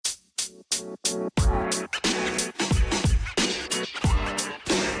Hey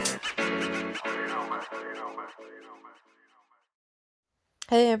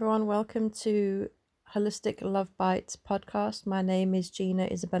everyone, welcome to Holistic Love Bites podcast. My name is Gina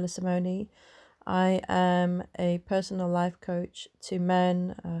Isabella Simone. I am a personal life coach to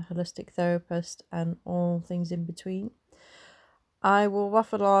men, a holistic therapist, and all things in between. I will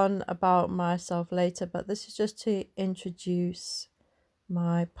waffle on about myself later, but this is just to introduce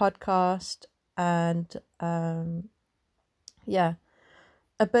my podcast and a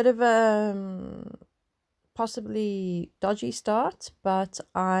bit of a possibly dodgy start, but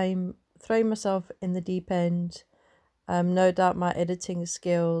I'm throwing myself in the deep end. No doubt my editing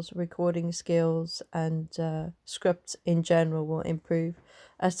skills, recording skills, and script in general will improve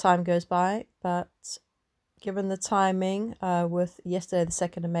as time goes by. But given the timing, with yesterday, the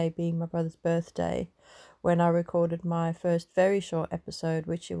 2nd of May, being my brother's birthday, when I recorded my first very short episode,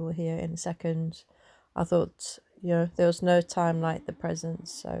 which you will hear in a second, I thought, there was no time like the present.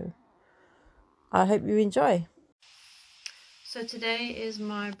 So I hope you enjoy. So today is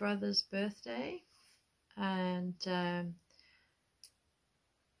my brother's birthday, and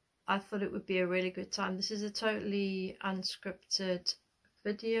I thought it would be a really good time. This is a totally unscripted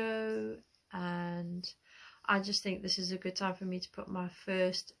video, and I just think this is a good time for me to put my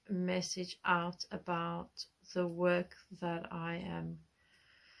first message out about the work that I am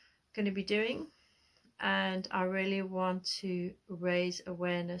going to be doing. And I really want to raise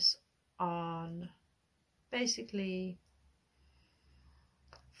awareness on basically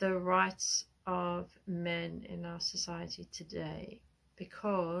the rights of men in our society today,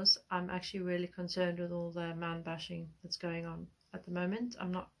 because I'm actually really concerned with all the man bashing that's going on at the moment.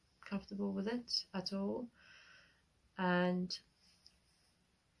 I'm not comfortable with it at all, and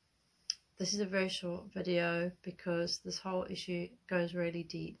this is a very short video because this whole issue goes really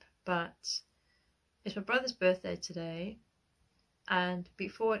deep. But it's my brother's birthday today, and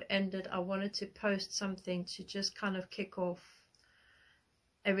before it ended I wanted to post something to just kind of kick off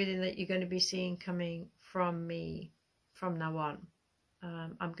everything that you're going to be seeing coming from me from now on.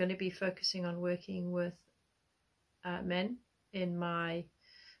 I'm going to be focusing on working with men in my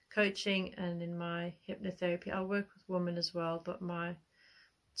coaching and in my hypnotherapy. I'll work with women as well, but my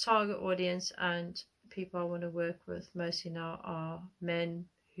target audience and people I want to work with mostly now are men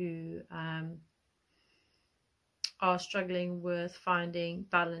who are struggling with finding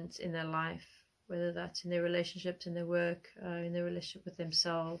balance in their life, whether that's in their relationships, in their work, in their relationship with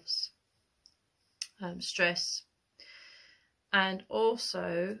themselves, stress, and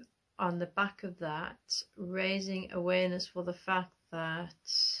also on the back of that, raising awareness for the fact that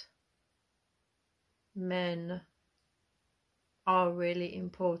men are a really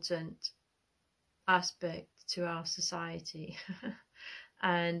important aspect to our society.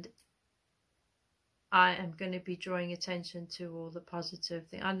 And I am going to be drawing attention to all the positive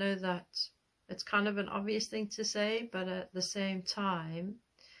things. I know that it's kind of an obvious thing to say, but at the same time,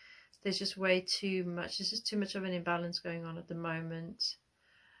 there's just way too much. There's just too much of an imbalance going on at the moment.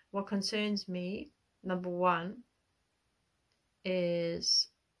 What concerns me, number one, is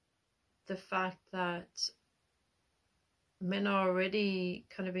the fact that men are already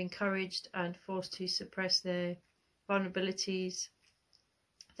kind of encouraged and forced to suppress their vulnerabilities,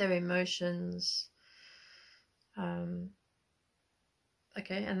 their emotions.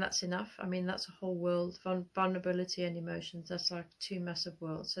 Okay, and that's enough. I mean, that's a whole world. Vulnerability and emotions, that's like two massive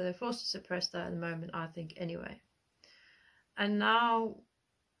worlds. So they're forced to suppress that at the moment, I think, anyway. And now,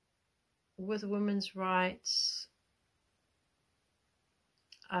 with women's rights,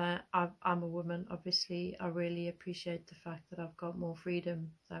 I'm a woman, obviously. I really appreciate the fact that I've got more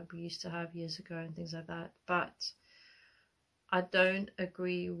freedom that we used to have years ago and things like that. But I don't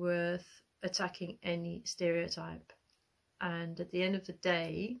agree with attacking any stereotype. And at the end of the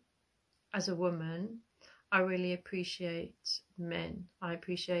day, as a woman, I really appreciate men. I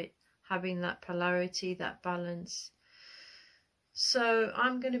appreciate having that polarity, that balance. So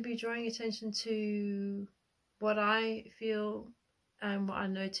I'm going to be drawing attention to what I feel and what I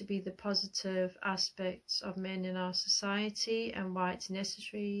know to be the positive aspects of men in our society and why it's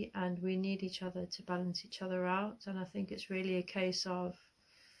necessary, and we need each other to balance each other out. And I think it's really a case of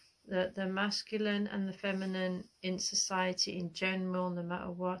the masculine and the feminine in society in general, no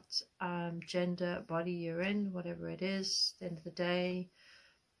matter what gender, body you're in, whatever it is, at the end of the day,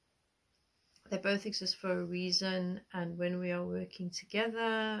 they both exist for a reason. And when we are working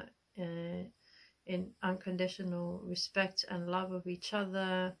together in unconditional respect and love of each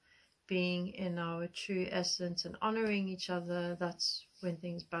other, being in our true essence and honoring each other, that's when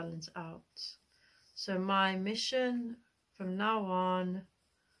things balance out. So my mission from now on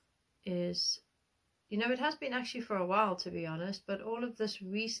is, you know, it has been actually for a while, to be honest, but all of this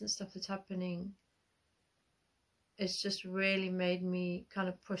recent stuff that's happening, it's just really made me kind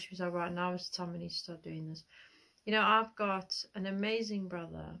of push myself. Right, now is the time I need to start doing this. You know, I've got an amazing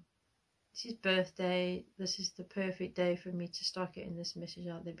brother. It's his birthday. This is the perfect day for me to start getting this message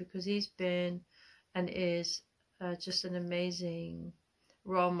out there, because he's been and is just an amazing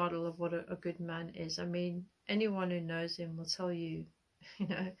role model of what a good man is. I mean, anyone who knows him will tell you, you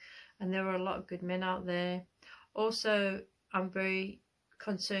know, and there are a lot of good men out there. Also, I'm very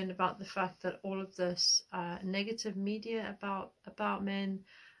concerned about the fact that all of this negative media about men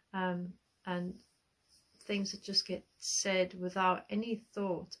and things that just get said without any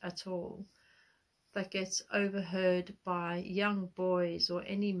thought at all, that gets overheard by young boys or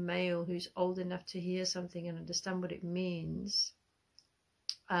any male who's old enough to hear something and understand what it means,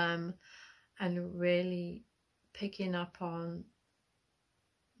 and really picking up on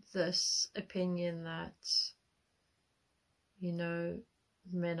this opinion that, you know,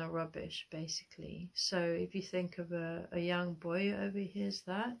 men are rubbish, basically. So if you think of a young boy who overhears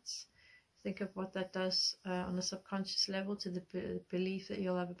that, think of what that does on a subconscious level to the belief that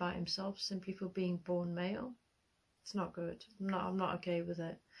he'll have about himself simply for being born male. It's not good. I'm not okay with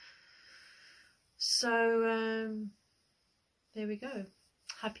it. So there we go.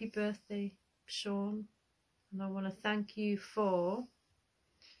 Happy birthday, Sean. And I want to thank you for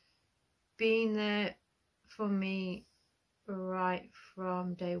being there for me right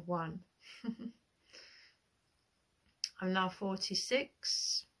from day one. I'm now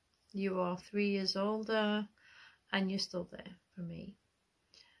 46. You are 3 years older, and you're still there for me.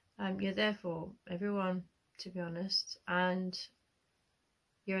 You're there for everyone, to be honest, and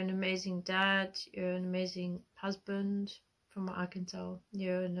you're an amazing dad. You're an amazing husband, from what I can tell.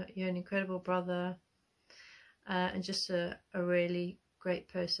 You're an incredible brother, and just a really great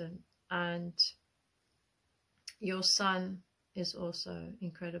person. And your son is also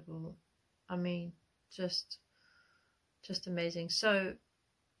incredible. I mean, just amazing. So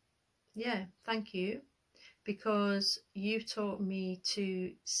yeah, thank you, because you've taught me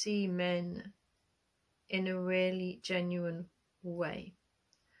to see men in a really genuine way.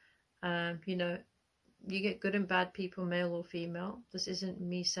 You know, you get good and bad people, male or female. This isn't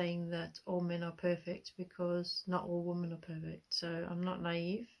me saying that all men are perfect, because not all women are perfect. So I'm not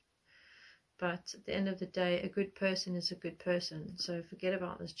naive. But at the end of the day, a good person is a good person. So forget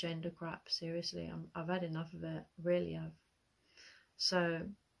about this gender crap. Seriously, I've had enough of it. Really have. So,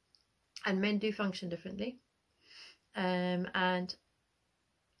 and men do function differently. And,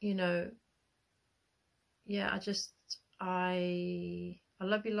 you know, yeah, I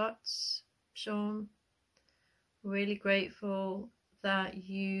love you lots, Sean. Really grateful that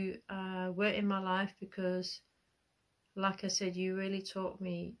you were in my life, because, like I said, you really taught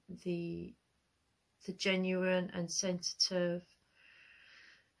me the genuine and sensitive,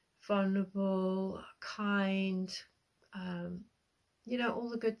 vulnerable, kind, you know, all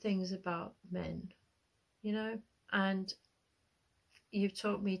the good things about men, you know, and you've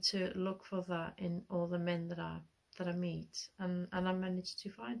taught me to look for that in all the men that I meet, and I managed to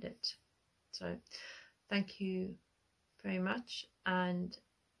find it. So thank you very much. And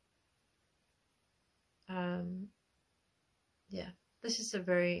yeah, this is a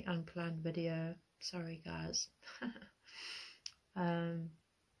very unplanned video. Sorry guys. But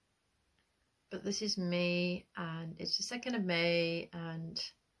this is me, and it's the 2nd of May, and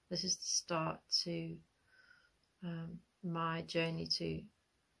this is the start to my journey to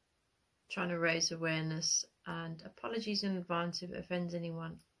trying to raise awareness. And apologies in advance if it offends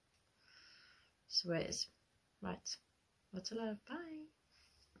anyone. So it is. Right. Lots of love. Bye.